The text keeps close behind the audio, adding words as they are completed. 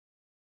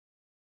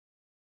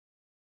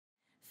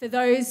For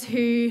those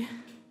who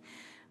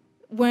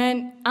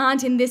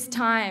aren't in this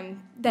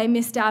time, they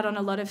missed out on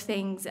a lot of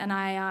things, and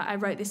I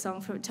wrote this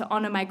song to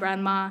honour my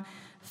grandma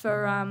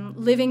for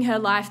living her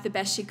life the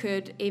best she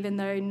could, even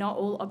though not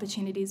all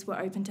opportunities were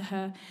open to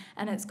her,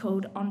 and it's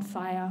called On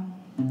Fire.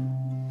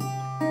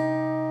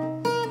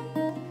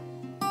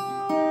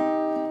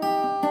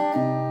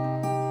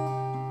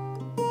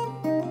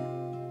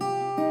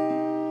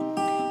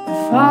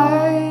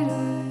 Fighter,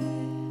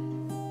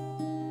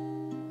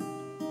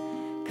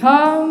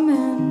 come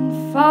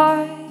and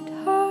fight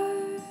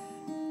her.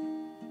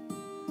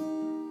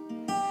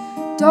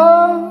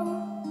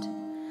 Don't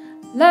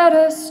let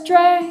her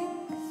strength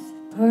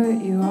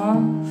put you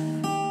off.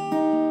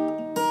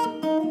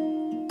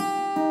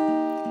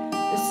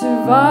 The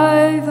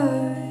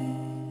survivor,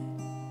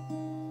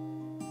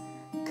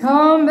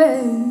 come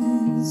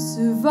and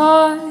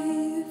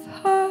survive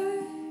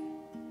her.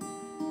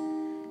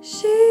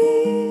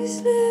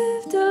 She's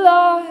lived a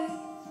life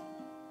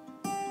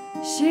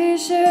she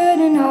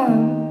shouldn't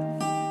have.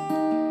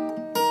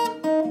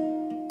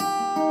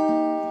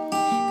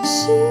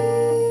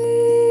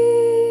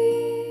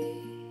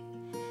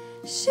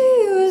 She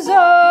was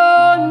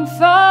on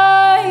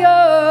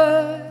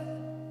fire,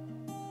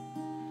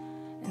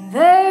 and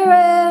they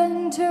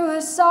ran to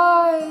her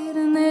side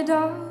and they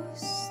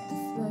doused the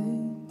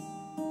flame.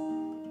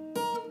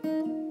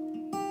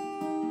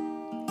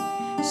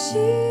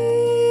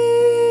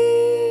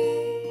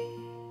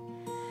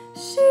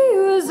 She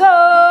was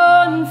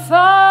on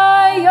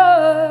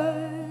fire,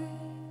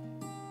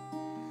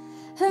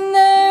 and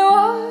they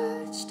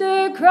watched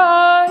her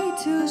cry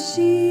till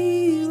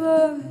she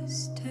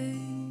was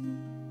tame.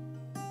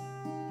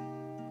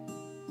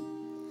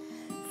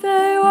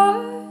 They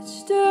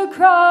watched her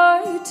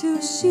cry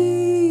till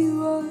she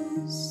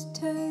was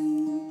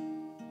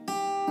tame.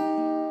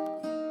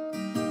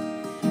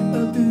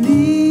 A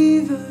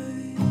believer,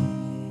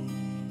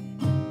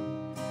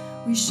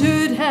 we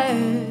should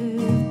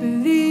have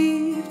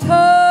believed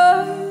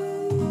her,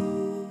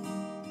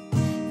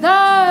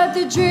 that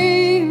the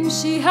dreams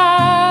she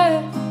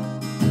had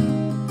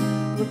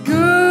were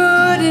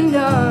good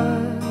enough.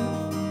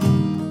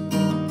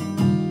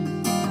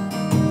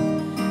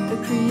 The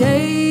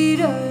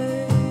Creator,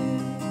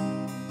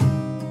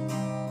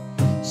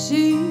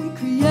 she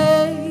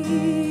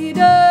created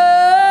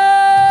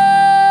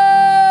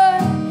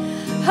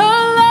her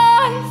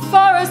life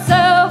for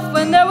herself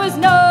when there was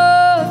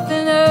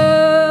nothing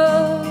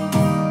else.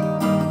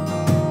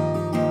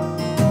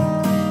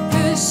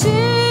 'Cause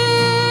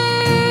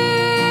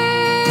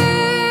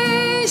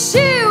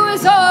she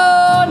was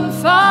on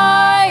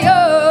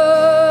fire,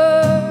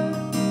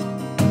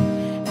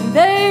 and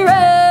they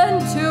ran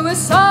to her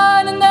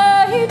side and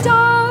they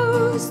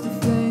doused the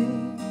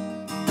flame.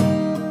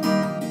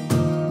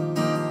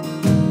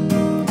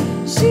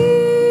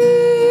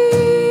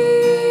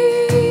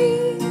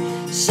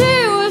 She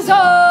was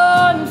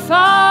on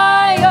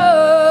fire,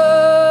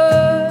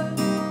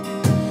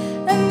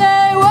 and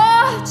they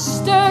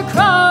watched her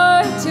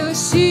cry till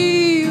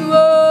she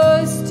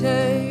was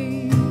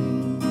tame.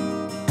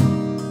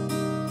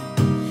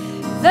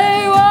 They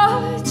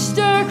watched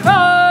her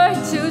cry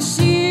till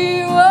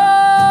she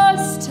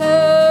was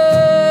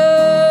tame.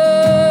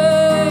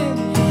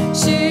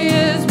 She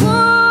is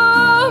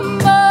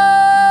woman.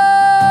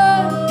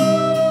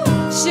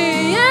 She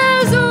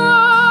is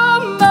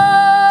woman.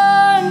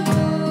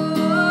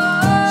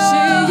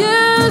 She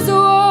is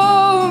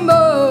woman.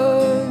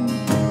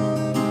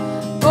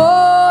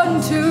 Born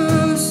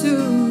too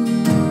soon.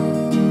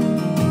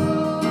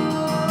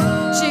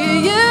 She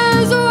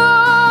is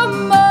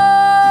woman.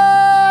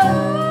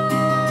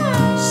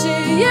 She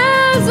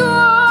is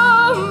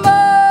woman.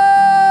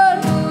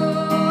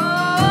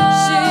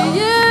 She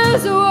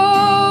is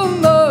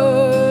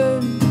woman.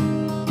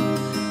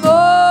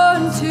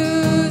 Born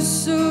too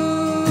soon.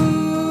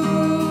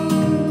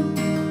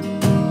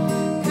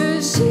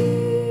 'Cause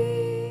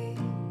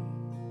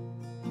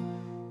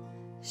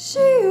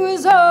she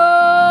was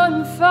on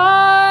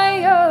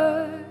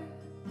fire,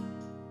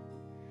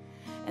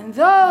 and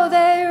though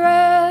they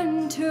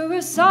ran to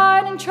her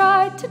side and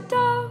tried to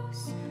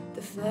douse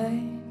the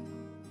flame,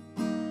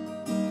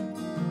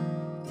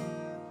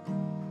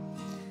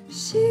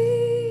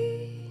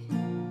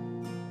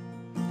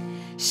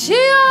 she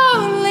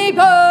only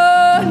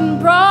burned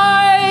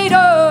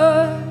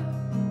brighter,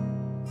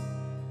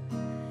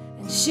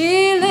 and she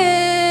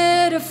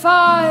lit a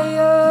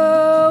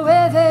fire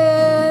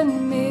within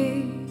me,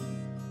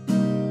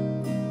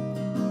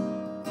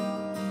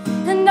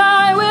 and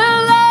I will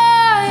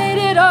light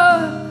it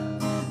up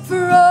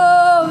for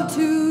all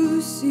to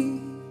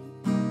see,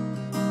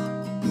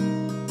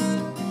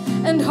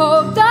 and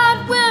hope that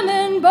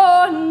women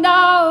born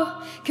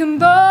now can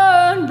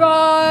burn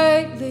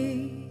brightly,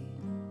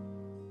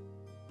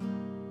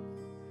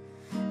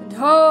 and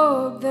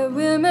hope that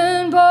women